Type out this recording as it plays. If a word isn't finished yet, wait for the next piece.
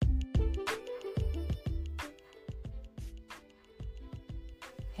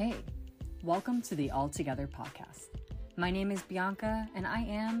Hey, welcome to the All Together podcast. My name is Bianca and I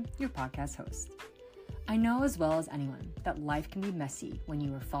am your podcast host. I know as well as anyone that life can be messy when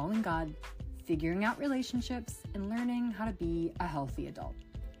you are following God, figuring out relationships, and learning how to be a healthy adult.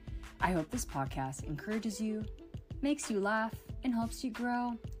 I hope this podcast encourages you, makes you laugh, and helps you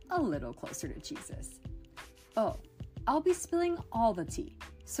grow a little closer to Jesus. Oh, I'll be spilling all the tea,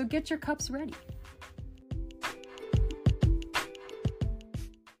 so get your cups ready.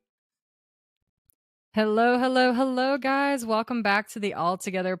 Hello, guys. Welcome back to the All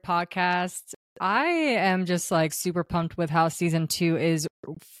Together podcast. I am just super pumped with how season 2 is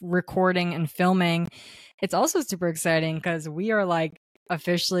recording and filming. It's also super exciting because we are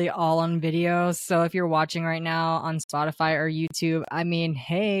officially all on video. So if you're watching right now on Spotify or YouTube,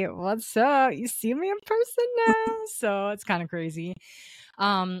 hey, what's up? You see me in person now. So it's kind of crazy.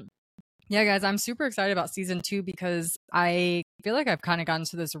 Yeah, guys, I'm super excited about season 2 because I feel like I've kind of gotten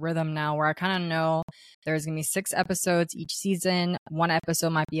to this rhythm now where I kind of know there's going to be 6 episodes each season. One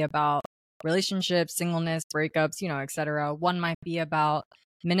episode might be about relationships, singleness, breakups, etc. One might be about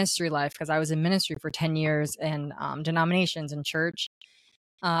ministry life because I was in ministry for 10 years in denominations and church.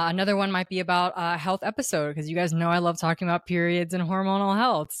 Another one might be about a health episode because you guys know I love talking about periods and hormonal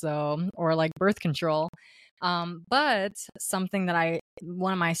health, or birth control. But something that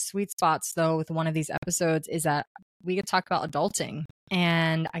one of my sweet spots though with one of these episodes is that we could talk about adulting.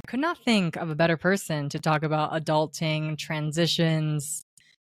 And I could not think of a better person to talk about adulting, transitions,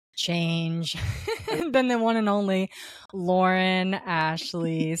 change than the one and only Lauren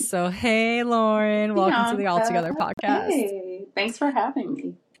Ashley. So, hey, Lauren, welcome to the All Together podcast. Hey, thanks for having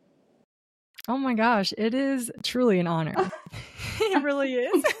me. Oh my gosh, it is truly an honor. It really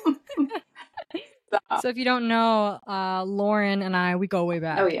is. So if you don't know, Lauren and we go way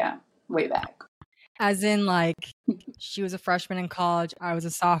back. Oh yeah, way back. As in she was a freshman in college, I was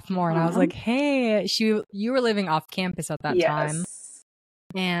a sophomore, and I was like, hey, you were living off campus at that time.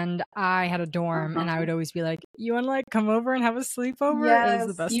 And I had a dorm, and I would always be like, you want to come over and have a sleepover? Yes, it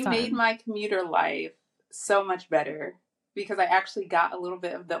was the best you time. made my commuter life so much better because I actually got a little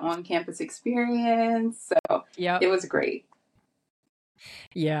bit of the on-campus experience. So It was great.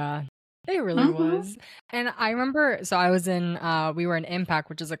 Yeah. It really was. And I remember, so I was we were in Impact,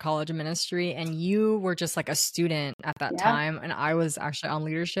 which is a college of ministry, and you were just a student at that time, and I was actually on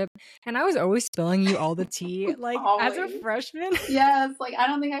leadership, and I was always spilling you all the tea, as a freshman. Yes, I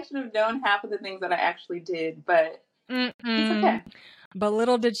don't think I should have known half of the things that I actually did, but it's okay. But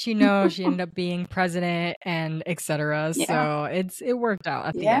little did she know she ended up being president and etc. So it worked out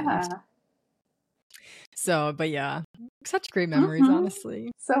at the end. So, but yeah, such great memories,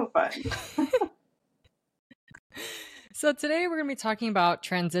 honestly. So fun. So today we're going to be talking about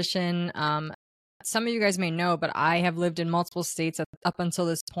transition. Some of you guys may know, but I have lived in multiple states up until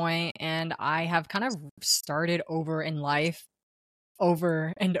this point, and I have kind of started over in life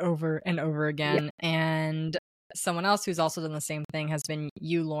over and over and over again. And someone else who's also done the same thing has been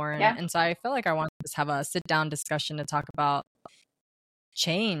you, Lauren. And so I feel like I want to just have a sit-down discussion to talk about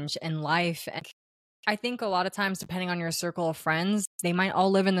change and life. And I think a lot of times, depending on your circle of friends, they might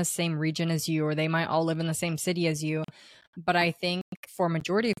all live in the same region as you, or they might all live in the same city as you. But I think for a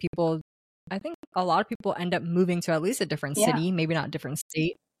majority of people, I think a lot of people end up moving to at least a different city, maybe not a different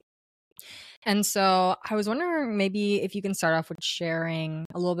state. And so I was wondering maybe if you can start off with sharing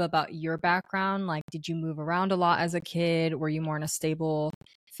a little bit about your background. Did you move around a lot as a kid? Were you more in a stable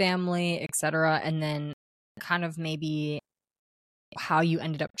family, etc.? And then kind of maybe how you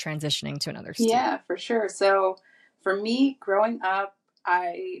ended up transitioning to another state. Yeah, for sure. So for me, growing up,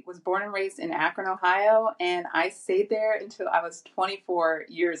 I was born and raised in Akron, Ohio, and I stayed there until I was 24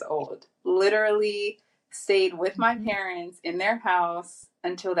 years old. Literally stayed with my parents in their house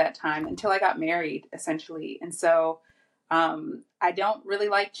until that time, until I got married, essentially. And so I don't really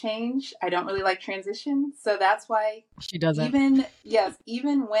like change. I don't really like transition. So that's why she doesn't.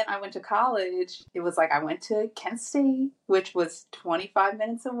 Even when I went to college, it was I went to Kent State, which was 25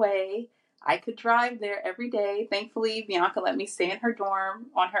 minutes away. I could drive there every day. Thankfully, Bianca let me stay in her dorm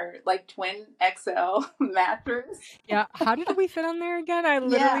on her twin XL mattress. Yeah. How did we fit on there again? I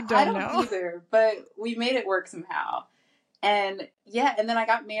literally don't know. I don't either, but we made it work somehow. And then I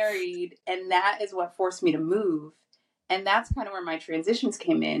got married, and that is what forced me to move. And that's kind of where my transitions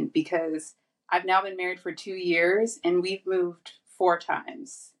came in because I've now been married for 2 years and we've moved 4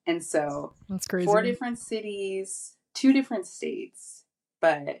 times. And so that's crazy. 4 different cities, 2 different states,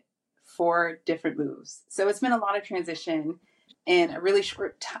 but 4 different moves. So it's been a lot of transition in a really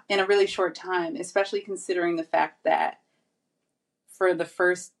short time, especially considering the fact that for the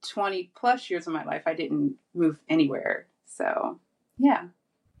first 20 plus years of my life, I didn't move anywhere. So, yeah.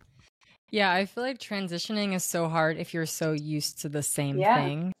 Yeah, I feel like transitioning is so hard if you're so used to the same Yeah,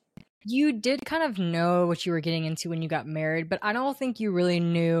 thing. You did kind of know what you were getting into when you got married, but I don't think you really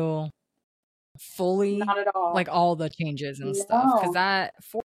knew fully not at like all. all the changes and stuff because No. that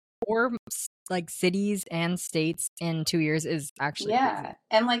four like cities and states in 2 years is actually Yeah. crazy.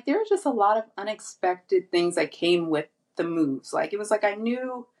 And like there were just a lot of unexpected things that came with the moves. Like it was like I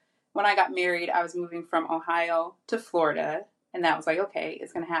knew when I got married, I was moving from Ohio to Florida. And that was like, okay,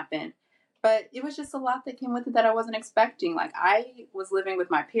 it's going to happen. But it was just a lot that came with it that I wasn't expecting. Like I was living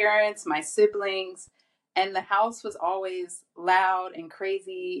with my parents, my siblings, and the house was always loud and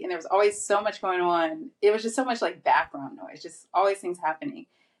crazy. And there was always so much going on. It was just so much like background noise, just always things happening.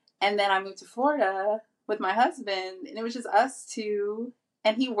 And then I moved to Florida with my husband, and it was just us two,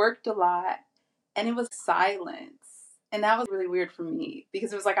 and he worked a lot, and it was silence. And that was really weird for me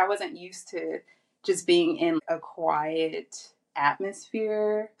because it was like I wasn't used to just being in a quiet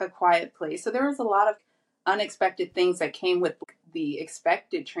atmosphere, a quiet place. So there was a lot of unexpected things that came with the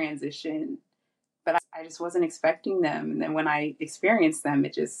expected transition, but I just wasn't expecting them. And then when I experienced them,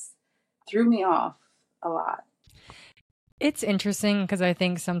 it just threw me off a lot. It's interesting because I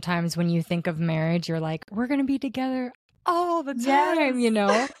think sometimes when you think of marriage, you're like, we're going to be together all the time,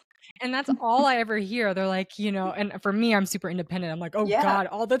 Yes. And that's all I ever hear. They're like, and for me, I'm super independent. I'm like, oh Yeah, God,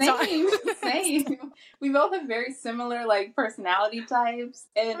 all the same, time. same. We both have very similar like personality types,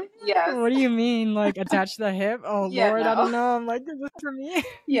 and yes, What do you mean? Like attached to the hip? Oh yeah, Lord, I don't no, know. I'm like, is this for me?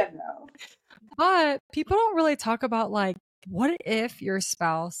 yeah, no, But people don't really talk about like, what if your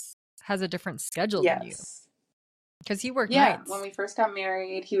spouse has a different schedule than you? yes, Because he worked yeah. When nights. we first got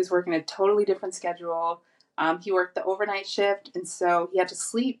married, he was working a totally different schedule. He worked the overnight shift, and so he had to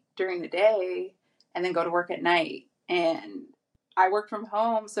sleep during the day and then go to work at night. And I worked from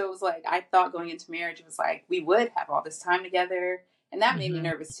home, so it was like I thought going into marriage, it was like we would have all this time together, and that made me Mm-hmm.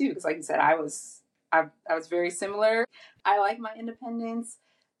 nervous too, because like you said, I was very similar. I like my independence,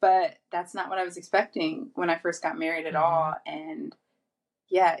 but that's not what I was expecting when I first got married at Mm-hmm. all. And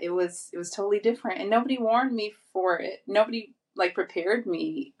yeah, it was totally different, and nobody warned me for it. Nobody like prepared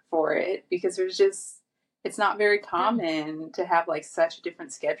me for it because it was just it's not very Yeah. common to have like such a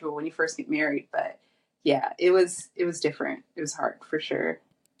different schedule when you first get married. But yeah, it was different. It was hard for sure.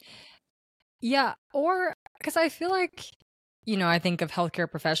 Yeah. Or because I feel like, I think of healthcare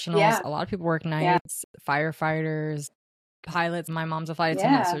professionals. Yeah, A lot of people work yeah, nights, firefighters, pilots. My mom's a flight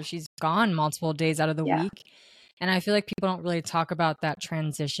attendant, yeah, so she's gone multiple days out of the yeah. week. And I feel like people don't really talk about that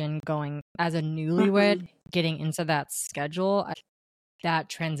transition going as a newlywed, Mhm. getting into that schedule. That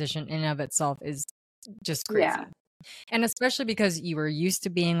transition in and of itself is just Yeah. crazy. And especially because you were used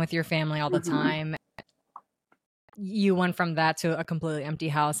to being with your family all the Mhm. time. You went from that to a completely empty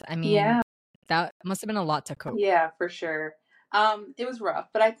house. I mean, Yeah. that must have been a lot to cope. Yeah, for sure. It was rough,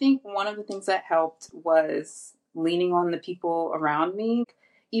 but I think one of the things that helped was leaning on the people around me,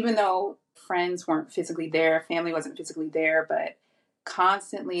 even though friends weren't physically there, family wasn't physically there, but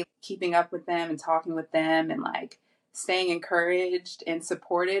constantly keeping up with them and talking with them and like staying encouraged and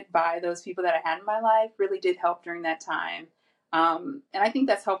supported by those people that I had in my life really did help during that time. And I think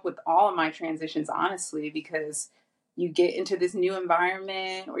that's helped with all of my transitions, honestly, because you get into this new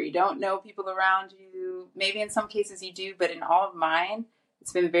environment or you don't know people around you. Maybe in some cases you do, but in all of mine,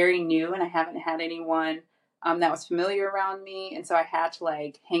 it's been very new and I haven't had anyone that was familiar around me. And so I had to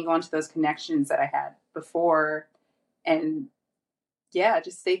like hang on to those connections that I had before and yeah,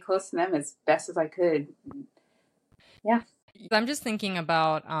 just stay close to them as best as I could. Yeah. I'm just thinking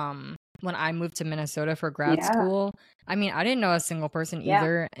about when I moved to Minnesota for grad Yeah. school. I mean, I didn't know a single person Yeah.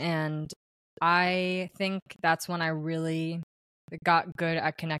 either. And I think that's when I really got good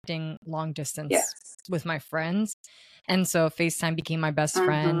at connecting long distance Yes. with my friends. And so FaceTime became my best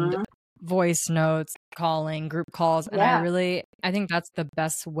friend, Mm-hmm. voice notes, calling, group calls. And Yeah. I think that's the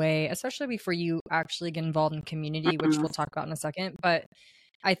best way, especially before you actually get involved in community, which Mm-hmm. we'll talk about in a second. But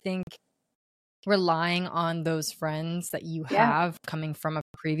I think relying on those friends that you Yeah. have coming from a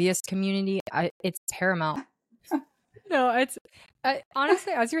previous community, it's paramount. No,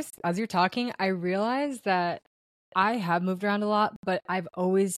 honestly, as you're talking, I realized that I have moved around a lot, but I've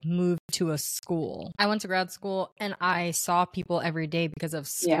always moved to a school. I went to grad school and I saw people every day because of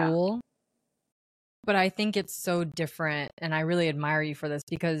Yeah. school. But I think it's so different, and I really admire you for this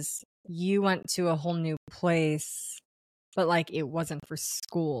because you went to a whole new place, but like it wasn't for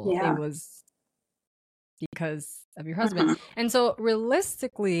school. It Yeah. was because of your husband. Mm-hmm. And so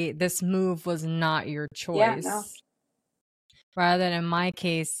realistically, this move was not your Yeah. No. choice. Rather than in my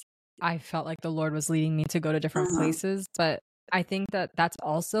case, I felt like the Lord was leading me to go to different Mm-hmm. places. But I think that that's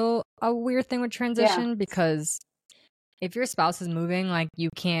also a weird thing with Yeah. transition because if your spouse is moving, like you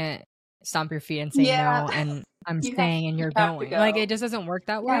can't stomp your feet and say Yeah. no, and I'm You have staying and you you're have to going. Like, go. it just doesn't work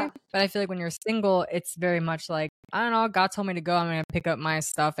that way. Yeah. But I feel like when you're single, it's very much like, I don't know, God told me to go. I'm going to pick up my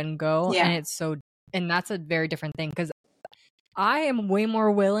stuff and go. Yeah. And that's a very different thing, because I am way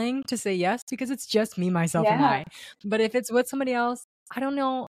more willing to say yes because it's just me, myself, and Yeah. I. But if it's with somebody else, I don't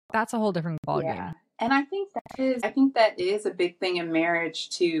know. That's a whole different Yeah. ballgame. And I think that is a big thing in marriage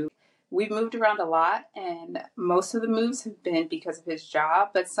too. We've moved around a lot, and most of the moves have been because of his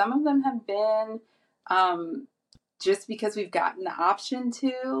job, but some of them have been just because we've gotten the option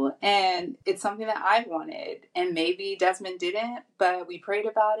to, and it's something that I wanted. And maybe Desmond didn't, but we prayed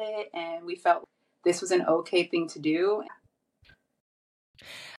about it and we felt this was an okay thing to do.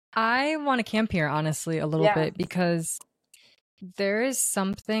 I want to camp here, honestly, a little bit, because there is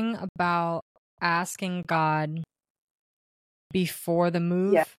something about asking God before the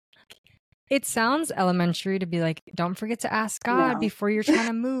move. Yeah. It sounds elementary to be like, don't forget to ask God before you're trying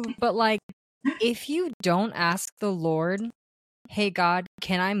to move. But like, if you don't ask the Lord, hey, God,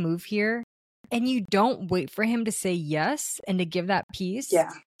 can I move here? And you don't wait for him to say yes and to give that peace,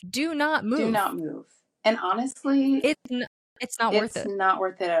 do not move. Do not move. And honestly, it's not worth it. It's not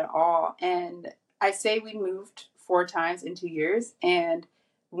worth it at all. And I say we moved 4 times in 2 years. And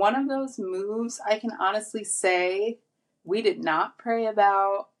one of those moves, I can honestly say we did not pray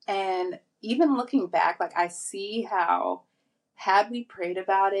about. And even looking back, like, I see how, had we prayed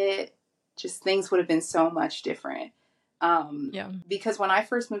about it, just things would have been so much different. Because when I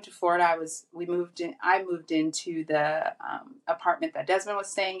first moved to Florida, I moved into the apartment that Desmond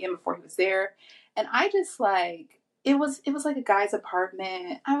was staying in before he was there. And I just like, it was like a guy's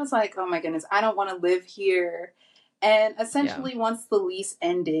apartment. I was like, oh my goodness, I don't want to live here. And essentially, once the lease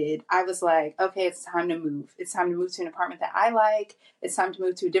ended, I was like, okay, it's time to move. It's time to move to an apartment that I like. It's time to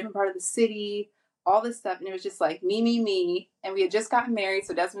move to a different part of the city, all this stuff. And it was just like, me. And we had just gotten married.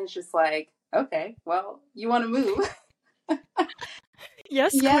 So Desmond's just like, okay, well, you want to move?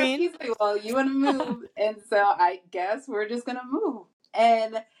 Yes, queen. He's like, well, you want to move. And so I guess we're just going to move.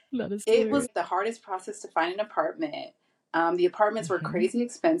 And it was the hardest process to find an apartment. The apartments were crazy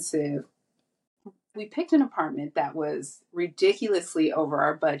expensive. We picked an apartment that was ridiculously over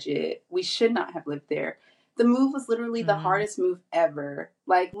our budget. We should not have lived there. The move was literally the hardest move ever.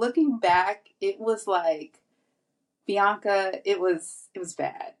 Like, looking back, it was like, Bianca, it was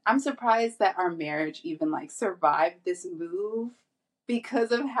bad. I'm surprised that our marriage even like survived this move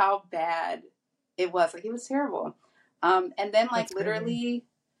because of how bad it was. Like, it was terrible. And then like that's literally crazy.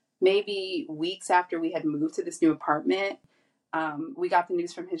 Maybe weeks after we had moved to this new apartment, we got the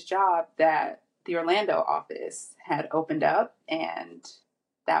news from his job that the Orlando office had opened up, and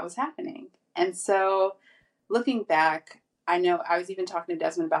that was happening. And so looking back, I know I was even talking to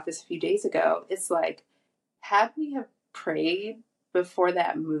Desmond about this a few days ago. It's like, had we have prayed before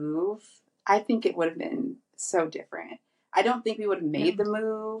that move, I think it would have been so different. I don't think we would have made the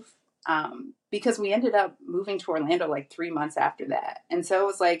move, because we ended up moving to Orlando like 3 months after that. And so it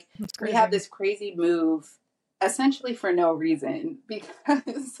was like, we had this crazy move essentially for no reason,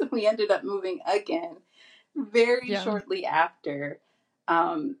 because we ended up moving again very shortly after.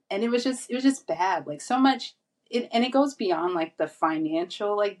 And it was just bad. Like, so much. And it goes beyond like the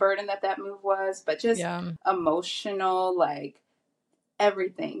financial like burden that move was, but just emotional, like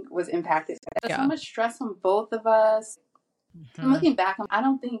everything was impacted. So much stress on both of us. And looking back, I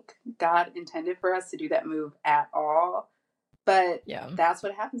don't think God intended for us to do that move at all. But that's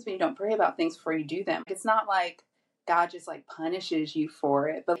what happens when you don't pray about things before you do them. It's not like God just like punishes you for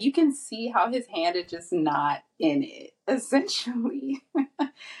it, but you can see how his hand is just not in it, essentially.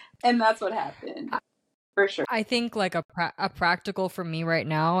 And that's what happened. For sure. I think like a practical for me right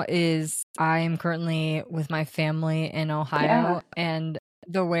now is I am currently with my family in Ohio, and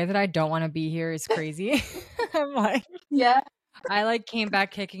the way that I don't want to be here is crazy. I'm like, I like came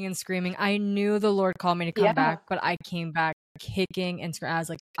back kicking and screaming. I knew the Lord called me to come back, but I came back kicking and screaming. I was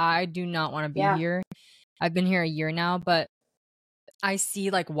like, I do not want to be here. I've been here a year now, but I see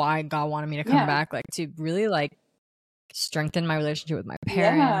like why God wanted me to come back, like to really like strengthen my relationship with my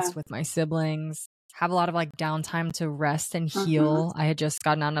parents, with my siblings, have a lot of like downtime to rest and heal. I had just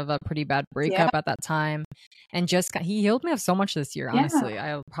gotten out of a pretty bad breakup at that time, and he healed me of so much this year. Honestly,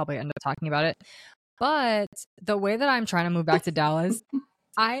 I'll probably end up talking about it. But the way that I'm trying to move back to Dallas,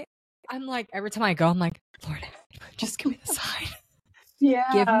 I'm like, every time I go, I'm like, Lord, just give me the sign.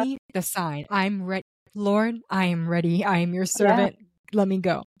 Give me the sign. I'm ready. Lord, I am ready. I am your servant. Let me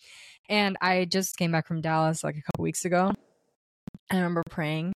go. And I just came back from Dallas like a couple weeks ago. I remember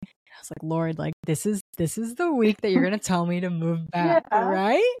praying. I was like, Lord, like this is the week that you're gonna tell me to move back,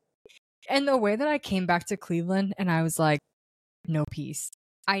 right? And the way that I came back to Cleveland, and I was like, no peace.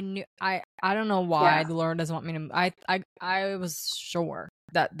 I knew I don't know why Yeah. the Lord doesn't want me to. I was sure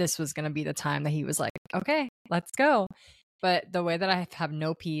that this was going to be the time that He was like, okay, let's go. But the way that I have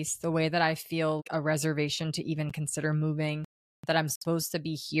no peace, the way that I feel a reservation to even consider moving, that I'm supposed to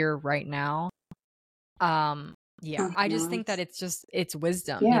be here right now. Yeah, I just Mhm. think that it's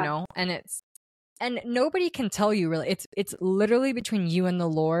wisdom, Yeah. and nobody can tell you really. It's literally between you and the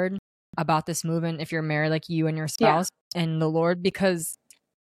Lord about this movement if you're married, like you and your Yeah. spouse and the Lord, because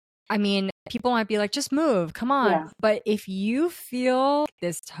I mean, people might be like, just move, come on. Yeah. But if you feel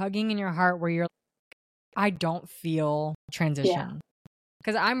this tugging in your heart where you're, I don't feel Yeah. transition.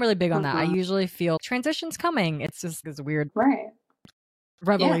 Because I'm really big on that. I Mhm. usually feel transition's coming. It's just this weird Right. Yeah.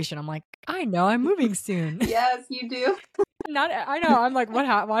 revelation. I'm like, I know I'm moving soon. Yes, you do. Not, I know. I'm like,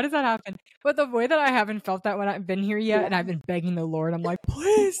 why does that happen? But the way that I haven't felt that when I've been here yet, Yeah. and I've been begging the Lord, I'm like,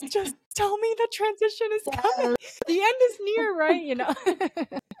 please just tell me the transition is coming. Yes. The end is near, right?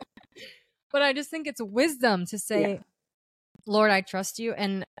 But I just think it's wisdom to Yeah. say, Lord, I trust you.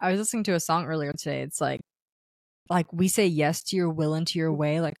 And I was listening to a song earlier today. It's like we say yes to your will and to your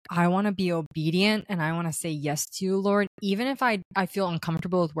way. Like I want to be obedient and I want to say yes to you, Lord, even if I feel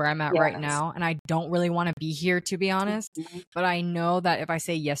uncomfortable with where I'm at right Yes. now and I don't really want to be here, to be honest. Mhm. But I know that if I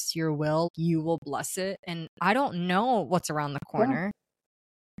say yes to your will, you will bless it. And I don't know what's around the Yeah. corner.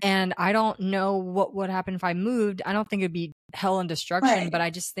 And I don't know what would happen if I moved. I don't think it'd be hell and destruction, but Right. I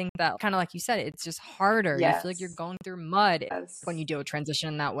just think that kind of like you said, it's just harder. You feel like you're Yes. going through mud when you Yes. do a transition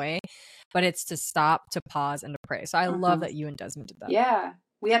in that way, but it's to stop, to pause, and to pray. So I love Mhm. that you and Desmond did that. Yeah.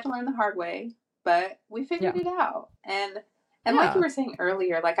 We had to learn the hard way, but we figured Yeah. it out. And like you Yeah. were saying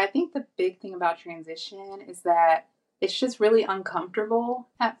earlier, like I think the big thing about transition is that it's just really uncomfortable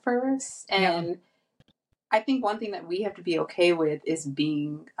at first. Yeah. And I think one thing that we have to be okay with is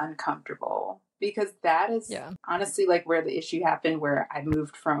being uncomfortable because that is Yeah. honestly like where the issue happened, where I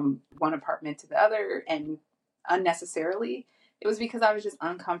moved from one apartment to the other and unnecessarily. It was because I was just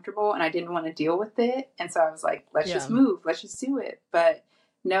uncomfortable and I didn't want to deal with it. And so I was like, let's just Yeah. move, let's just do it. But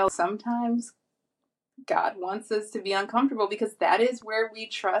no, sometimes God wants us to be uncomfortable because that is where we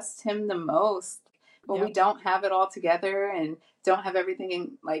trust Him the most. When we Yep. don't have it all together and don't have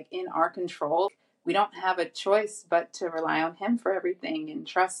everything in our control, we don't have a choice but to rely on Him for everything and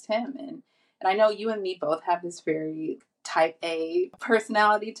trust Him. And I know you and me both have this very type A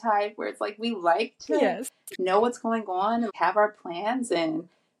personality type where it's like we like to Yes. know what's going on and have our plans and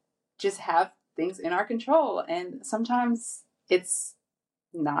just have things in our control. And sometimes it's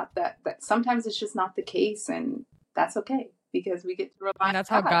not that sometimes it's just not the case, and that's okay because we get to rely And that's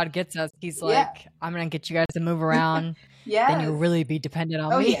how on God. God gets us. He's Yeah. like, I'm going to get you guys to move around. Then you Yes. really be dependent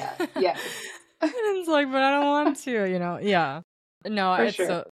on Oh me. yeah. Yes. And it's like, but I don't want to. Yeah. No, For it's sure.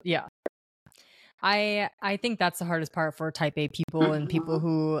 so, yeah. I think that's the hardest part for type A people and people Mhm.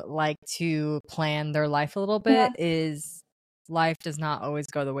 who like to plan their life a little bit Yeah. is life does not always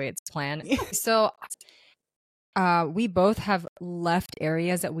go the way it's planned. So we both have left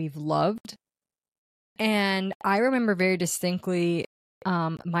areas that we've loved. And I remember very distinctly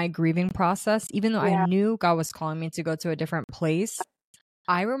my grieving process, even though I Yeah. knew God was calling me to go to a different place.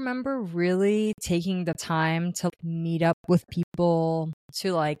 I remember really taking the time to meet up with people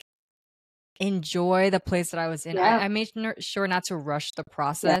to like enjoy the place that I was in. Yeah. I made sure not to rush the Yeah.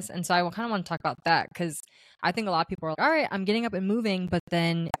 process. And so I kind of want to talk about that because I think a lot of people are like, all right, I'm getting up and moving, but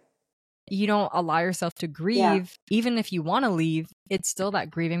then you don't allow yourself to Yeah. grieve. Even if you want to leave, it's still that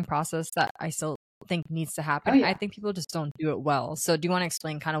grieving process that I still think needs to Oh happen. I yeah. think people just don't do it well. So do you want to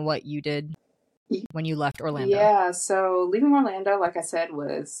explain kind of what you did when you left Orlando? Yeah. So leaving Orlando, like I said,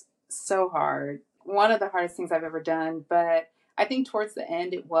 was so hard. One of the hardest things I've ever done. But I think towards the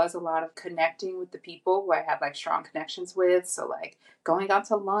end, it was a lot of connecting with the people who I had like strong connections with. So like going out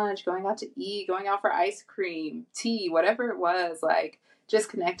to lunch, going out to eat, going out for ice cream, tea, whatever it was, like just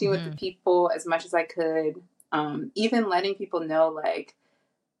connecting with the people as much as I could. Even letting people know like,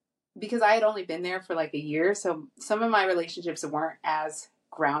 because I had only been there for like a year, so some of my relationships weren't as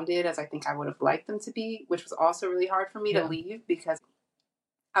grounded as I think I would have liked them to be, which was also really hard for me to Yeah. leave because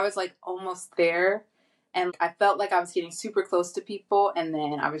I was like almost there and I felt like I was getting super close to people and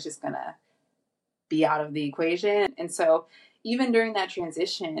then I was just gonna be out of the equation. And so even during that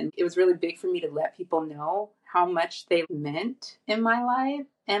transition, it was really big for me to let people know how much they meant in my life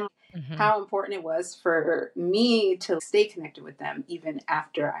and how important it was for me to stay connected with them even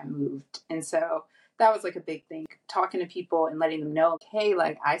after I moved. And so that was like a big thing, talking to people and letting them know, hey,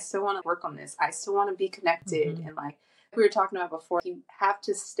 like I still want to work on this. I still want to be connected. And like we were talking about before, you have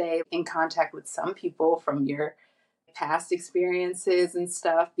to stay in contact with some people from your past experiences and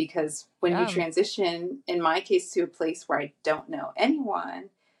stuff, because when you transition, in my case, to a place where I don't know anyone,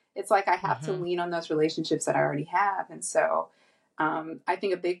 it's like I have to lean on those relationships that I already have. And so I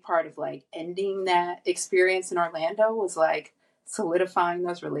think a big part of like ending that experience in Orlando was like solidifying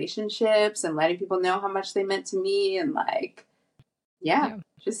those relationships and letting people know how much they meant to me, and like,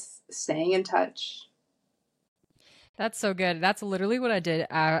 just staying in touch. That's so good. That's literally what I did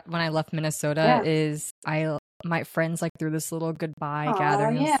when I left Minnesota. Is my friends like threw this little goodbye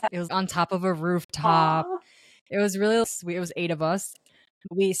gathering. It was on top of a rooftop. It was really sweet. It was 8 of us.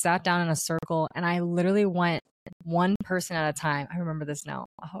 We sat down in a circle, and I literally went one person at a time. I remember this now.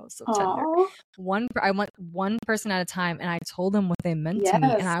 Oh, it was so tender. I went one person at a time, and I told them what they meant to me,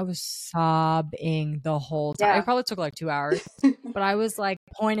 and I was sobbing the whole time. It probably took like 2 hours, but I was like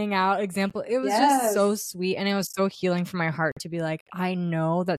pointing out example. It was just so sweet, and it was so healing for my heart to be like, I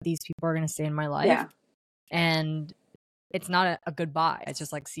know that these people are going to stay in my life, and it's not a goodbye. It's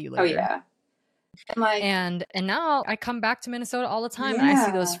just like, see you later. Oh yeah. And now I come back to Minnesota all the time, and I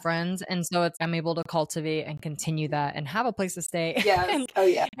see those friends, and so I'm able to cultivate and continue that and have a place to stay.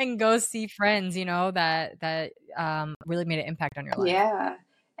 And go see friends, you know, that really made an impact on your life. Yeah.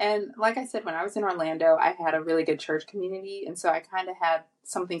 And like I said, when I was in Orlando, I had a really good church community, and so I kind of had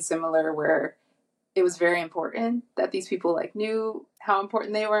something similar where it was very important that these people like knew how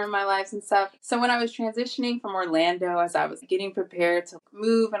important they were in my lives and stuff. So when I was transitioning from Orlando, as I was getting prepared to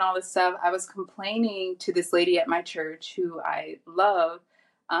move and all this stuff, I was complaining to this lady at my church who I love.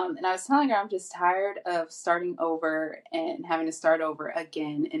 And I was telling her I'm just tired of starting over and having to start over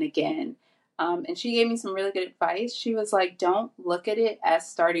again and again. And she gave me some really good advice. She was like, don't look at it as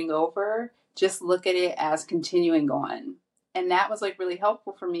starting over. Just look at it as continuing on. And that was like really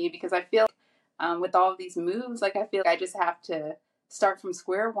helpful for me, because I feel with all of these moves, like I feel like I just have to start from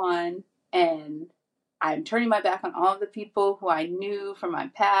square one, and I'm turning my back on all of the people who I knew from my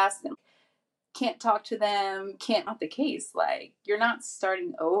past and can't talk to them. Not the case. Like, you're not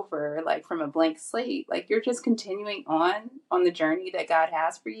starting over like from a blank slate. Like, you're just continuing on the journey that God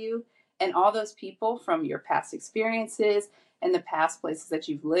has for you. And all those people from your past experiences and the past places that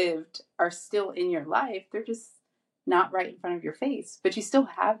you've lived are still in your life. They're just not right in front of your face, but you still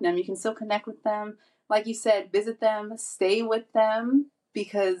have them. You can still connect with them. Like you said, visit them, stay with them,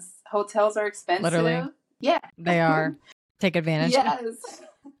 because hotels are expensive. Literally. Yeah. They are. Take advantage. Yes.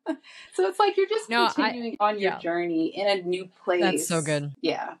 So it's like you're just continuing on your journey in a new place. That's so good.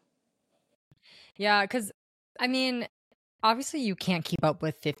 Yeah. Yeah, because, I mean, obviously you can't keep up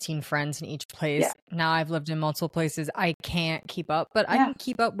with 15 friends in each place. Yeah. Now I've lived in multiple places. I can't keep up, but I can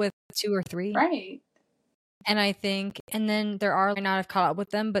keep up with 2 or 3. Right. And I think, and then there are, not have caught up with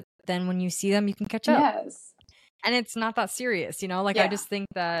them, but then when you see them, you can catch up. Yes. And it's not that serious, you know? Like, I just think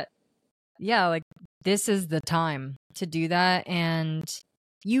that, like, this is the time to do that. And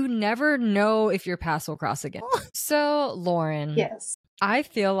you never know if your paths will cross again. So, Lauren. Yes. I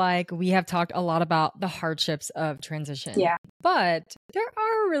feel like we have talked a lot about the hardships of transition. Yeah. But there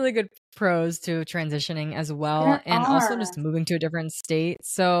are really good pros to transitioning as well, and also just moving to a different state.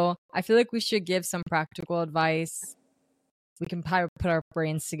 So I feel like we should give some practical advice. We can probably put our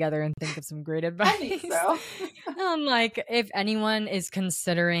brains together and think of some great advice. I think so. Like, if anyone is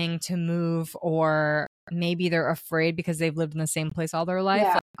considering to move, or maybe they're afraid because they've lived in the same place all their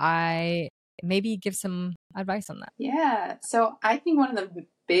life, I maybe give some advice on that. Yeah. So I think one of the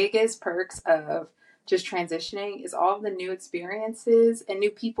biggest perks of just transitioning is all of the new experiences and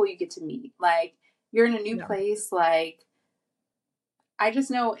new people you get to meet. Like, you're in a new place. Like, I just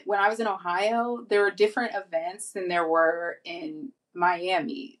know when I was in Ohio, there were different events than there were in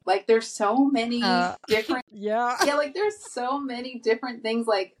Miami. Like, there's so many different. Like, there's so many different things.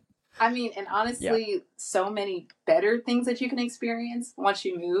 Like, I mean, and honestly, so many better things that you can experience once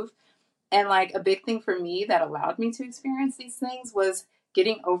you move. And like, a big thing for me that allowed me to experience these things was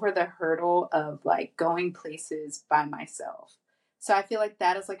getting over the hurdle of like going places by myself. So I feel like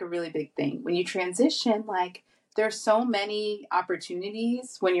that is like a really big thing. When you transition, like, there's so many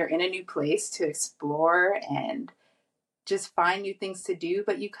opportunities when you're in a new place to explore and just find new things to do.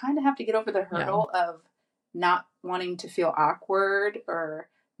 But you kind of have to get over the hurdle of not wanting to feel awkward or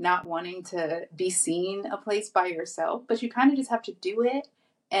not wanting to be seen a place by yourself. But you kind of just have to do it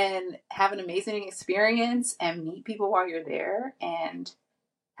and have an amazing experience and meet people while you're there and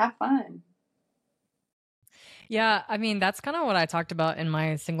have fun. Yeah, I mean, that's kind of what I talked about in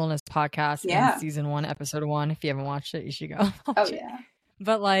my singleness podcast in season 1, episode 1. If you haven't watched it, you should go watch it.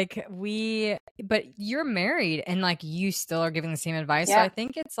 But like, but you're married and like, you still are giving the same advice. So I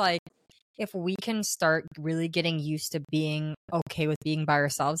think it's like, if we can start really getting used to being okay with being by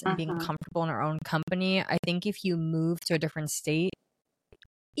ourselves and being Mhm. comfortable in our own company, I think if you move to a different state,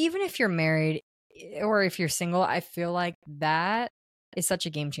 even if you're married or if you're single, I feel like that is such a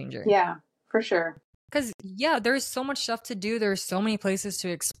game changer. Yeah, for sure. Because, yeah, there's so much stuff to do. There's so many places to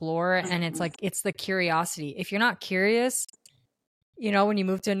explore. And it's Mhm. like, it's the curiosity. If you're not curious, you know, when you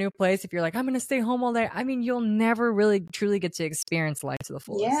move to a new place, if you're like, I'm going to stay home all day, I mean, you'll never really truly get to experience life to the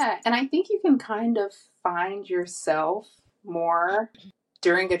fullest. Yeah, and I think you can kind of find yourself more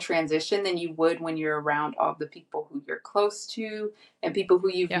during a transition than you would when you're around all the people who you're close to and people who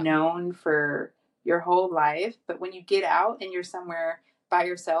you've Yeah. known for your whole life. But when you get out and you're somewhere by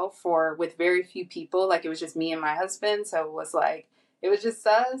yourself or with very few people, like it was just me and my husband, so it was like it was just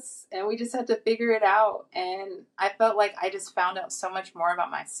us and we just had to figure it out. And I felt like I just found out so much more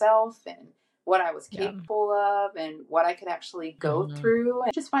about myself and what I was Yeah. capable of and what I could actually go Mhm. through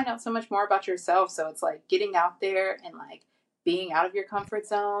and just find out so much more about yourself. So it's like getting out there and like being out of your comfort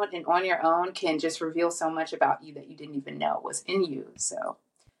zone and on your own can just reveal so much about you that you didn't even know was in you. So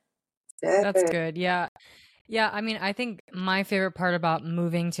That's good. good. Yeah. Yeah. I mean, I think my favorite part about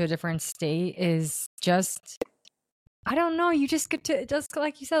moving to a different state is just, I don't know, you just get to, just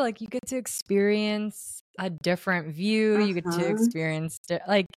like you said, like you get to experience a different view. You get to Mhm. experience,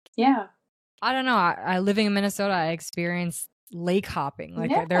 like, Yeah. I don't know. I living in Minnesota, I experienced lake hopping. Like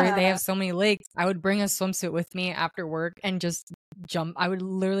they Yeah. have so many lakes. I would bring a swimsuit with me after work and just jump. I would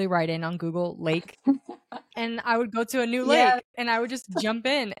literally write in on Google lake and I would go to a new Yeah. lake and I would just jump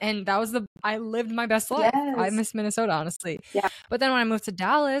in. And that was I lived my best life. I Yes. miss Minnesota, honestly. Yeah. But then when I moved to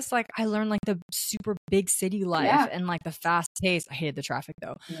Dallas, like I learned like the super big city life Yeah. and like the fast pace. I hated the traffic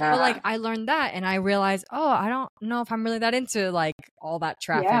though. But like Yeah. I learned that and I realized, oh, I don't know if I'm really that into like all that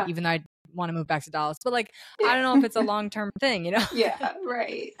traffic, Yeah. even though I want to move back to Dallas. But like I don't know if it's a long-term thing, you know? Yeah.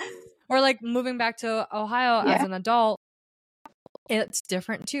 Right. Or like moving back to Ohio as Yeah. an adult, it's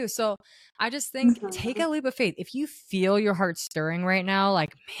different too. So I just think take Mhm. a leap of faith. If you feel your heart stirring right now,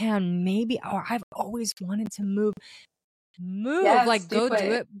 like, man, maybe, or I've always wanted to move, Yes. like Do go do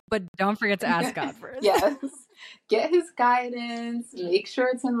it. it, but don't forget to ask God first. Yes. Get his guidance, make sure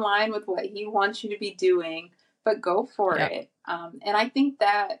it's in line with what he wants you to be doing, but go for Yep. it. And I think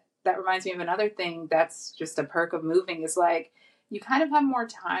that that reminds me of another thing that's just a perk of moving is like you kind of have more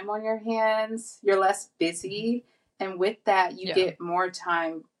time on your hands, you're less busy, and with that, you Yeah. get more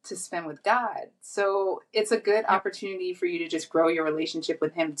time to spend with God. So it's a good Yep. opportunity for you to just grow your relationship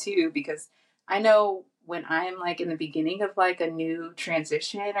with him too, because I know when I'm like in the beginning of like a new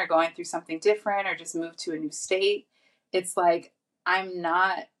transition or going through something different or just moved to a new state, it's like I'm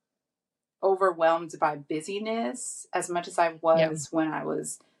not overwhelmed by busyness as much as I Yeah. was when I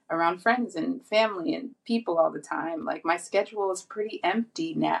was around friends and family and people all the time. Like my schedule is pretty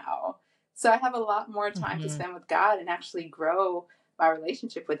empty now. So I have a lot more time to Mhm. spend with God and actually grow my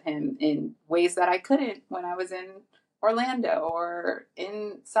relationship with him in ways that I couldn't when I was in Orlando or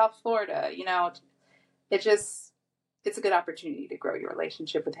in South Florida. You know, it just it's a good opportunity to grow your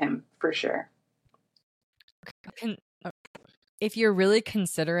relationship with him for sure. Can, if you're really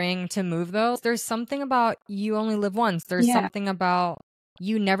considering to move though, there's something about you only live once. There's Yeah. something about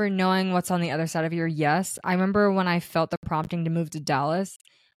you never knowing what's on the other side of your yes. I remember when I felt the prompting to move to Dallas,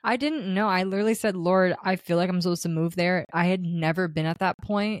 I didn't know. I literally said, Lord, I feel like I'm supposed to move there. I had never been at that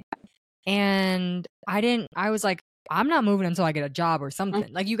point. And I was like, I'm not moving until I get a job or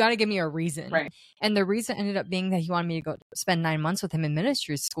something. Like, you got to give me a reason. Right. And the reason ended up being that he wanted me to go spend 9 months with him in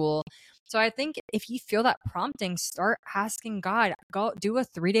ministry school. So I think if you feel that prompting, start asking God, go do a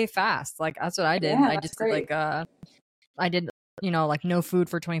 3-day fast. Like, that's what I did. Yeah, I that's just did great. I did, like no food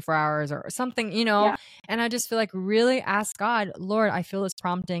for 24 hours or something, Yeah. and I just feel like really ask God, Lord, I feel this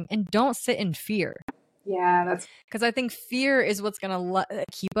prompting, and don't sit in fear. Yeah, that's Because I think fear is what's going to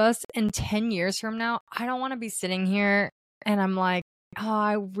keep us in 10 years from now. I don't want to be sitting here and I'm like, oh,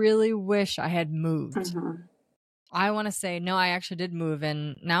 I really wish I had moved. mhm. I want to say, no, I actually did move.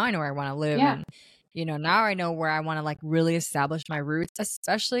 And now I know where I want to live. Yeah. And, now I know where I want to like really establish my roots,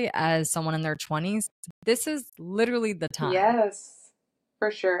 especially as someone in their 20s. This is literally the time. Yes, for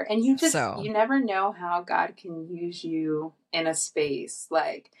sure. And So, you never know how God can use you in a space.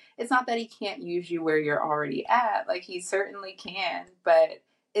 Like, it's not that he can't use you where you're already at. Like, he certainly can, but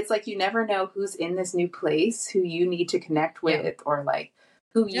it's like you never know who's in this new place, who you need to connect yeah. with, or like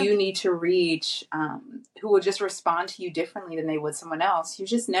who Yeah. you need to reach, who will just respond to you differently than they would someone else. You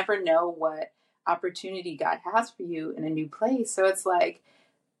just never know what opportunity God has for you in a new place. So it's like,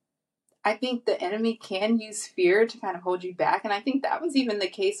 I think the enemy can use fear to kind of hold you back. And I think that was even the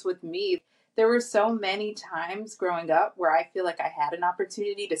case with me. there were so many times growing up where I feel like I had an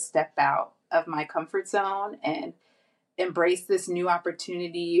opportunity to step out of my comfort zone and embrace this new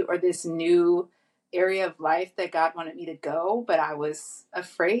opportunity or this new area of life that God wanted me to go, but I was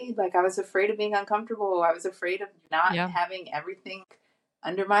afraid. Like, I was afraid of being uncomfortable. I was afraid of not Yeah. having everything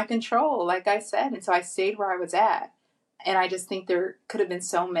under my control, like I said. And so I stayed where I was at. And I just think there could have been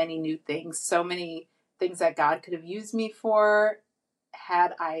so many new things, so many things that God could have used me for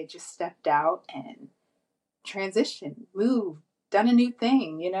had I just stepped out and transitioned, moved, done a new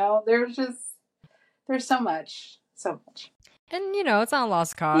thing. There's so much, so much. And, it's not a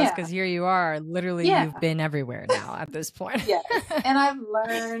lost cause Yeah. because here you are. Literally, Yeah. you've been everywhere now at this point. Yes. And I've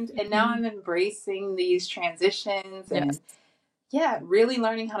learned, and now I'm embracing these transitions and, really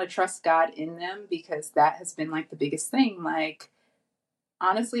learning how to trust God in them, because that has been like the biggest thing. Like,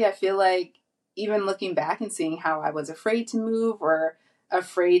 honestly, I feel like even looking back and seeing how I was afraid to move or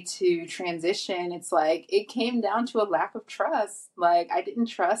afraid to transition, it's like it came down to a lack of trust. Like, I didn't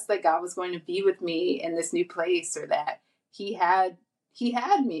trust that God was going to be with me in this new place, or that he had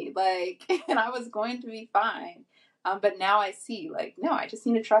me, like, and I was going to be fine. But now I see, like, no, I just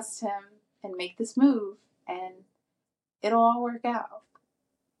need to trust him and make this move, and it'll all work out.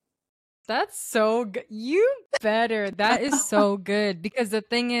 That's so good. You better. That is so good. Because the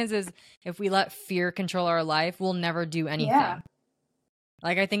thing is if we let fear control our life, we'll never do anything. Yeah.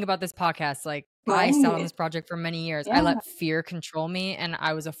 Like, I think about this podcast. Like, I sat on this project for many years. I let fear control me, and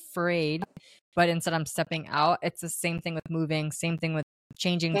I was afraid. But instead, I'm stepping out. It's the same thing with moving. Same thing with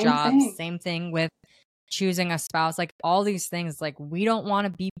changing jobs. Same thing with choosing a spouse. Like, all these things. Like, we don't want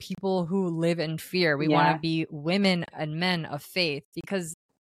to be people who live in fear. We want to be women and men of faith, because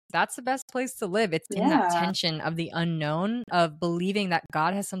that's the best place to live. It's in that tension of the unknown, of believing that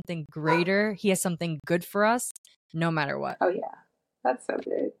God has something greater. He has something good for us, no matter what. Oh, yeah. That's so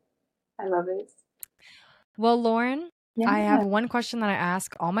good. I love it. Well, Lauren, I have one question that I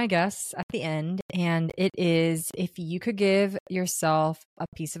ask all my guests at the end, and it is, if you could give yourself a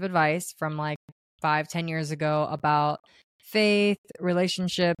piece of advice from like 5-10 years ago about faith,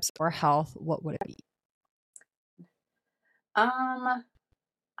 relationships, or health, what would it be?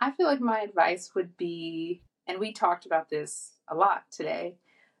 I feel like my advice would be, and we talked about this a lot today,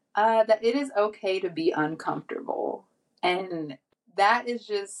 that it is okay to be uncomfortable. And that is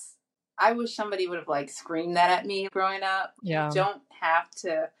just, I wish somebody would have like screamed that at me growing up. Yeah. You don't have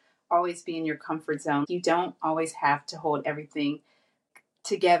to always be in your comfort zone. You don't always have to hold everything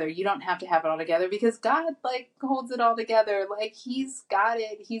together. You don't have to have it all together, because God like holds it all together. Like, he's got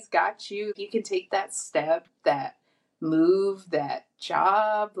it. He's got you. You can take that step, that move, that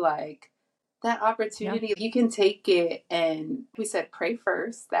job, like that opportunity. You can take it. And we said, pray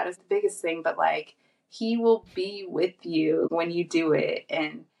first. That is the biggest thing. But like, he will be with you when you do it.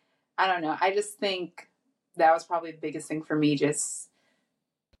 And I don't know. I just think that was probably the biggest thing for me, just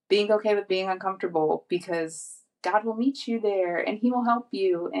being okay with being uncomfortable, because God will meet you there and he will help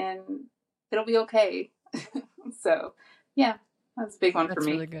you and it'll be okay. So, yeah, that's a big one for me. That's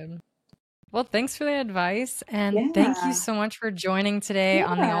really good. Well, thanks for the advice. And thank you so much for joining today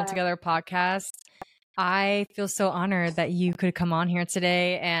on the Altogether podcast. I feel so honored that you could come on here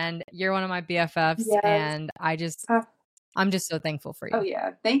today, and you're one of my BFFs. And I'm just so thankful for you. Oh,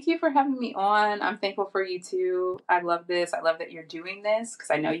 yeah. Thank you for having me on. I'm thankful for you too. I love this. I love that you're doing this, because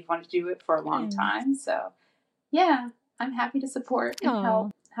I know you've wanted to do it for a long time. So, yeah, I'm happy to support and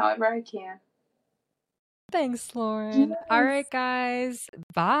help however I can. Thanks, Lauren. All right, guys.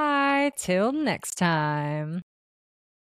 Bye. Till next time.